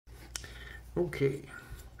Okay,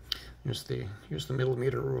 here's the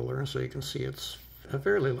millimeter ruler, so you can see it's a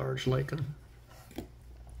fairly large lichen.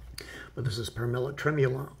 But this is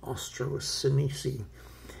Parmotrema austrosinense,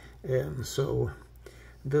 and so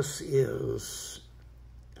this is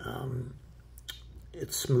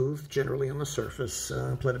it's smooth generally on the surface.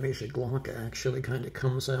 Parmotrema glauca actually kind of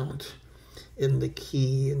comes out in the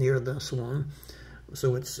key near this one,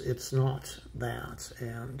 so it's not that,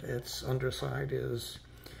 and its underside is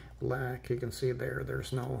black. You can see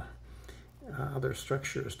there's no other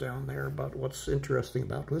structures down there, but what's interesting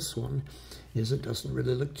about this one is it doesn't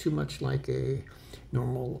really look too much like a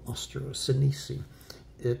normal austrosinense.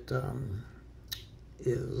 It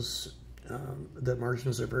is the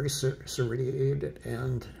margins are very serrated,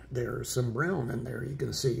 and there's some brown in there, you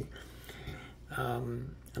can see,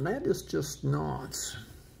 and that is just not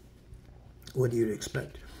what you'd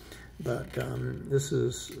expect. But this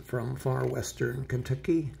is from far western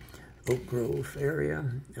Kentucky, Oak Grove area,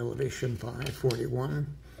 elevation 541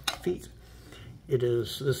 feet.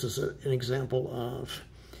 This is an example of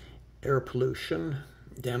air pollution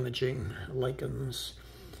damaging lichens,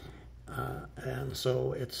 and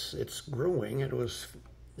so it's growing.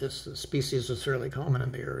 This species is fairly common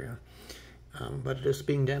in the area, but it is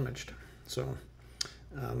being damaged. So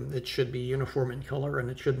it should be uniform in color, and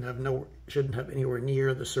it shouldn't have anywhere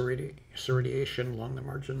near the serradiation along the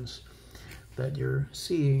margins that you're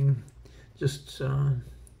seeing. Just a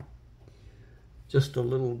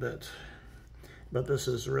little bit, but this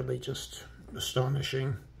is really just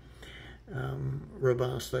astonishing.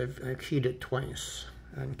 Robust. I've keyed it twice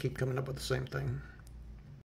and keep coming up with the same thing.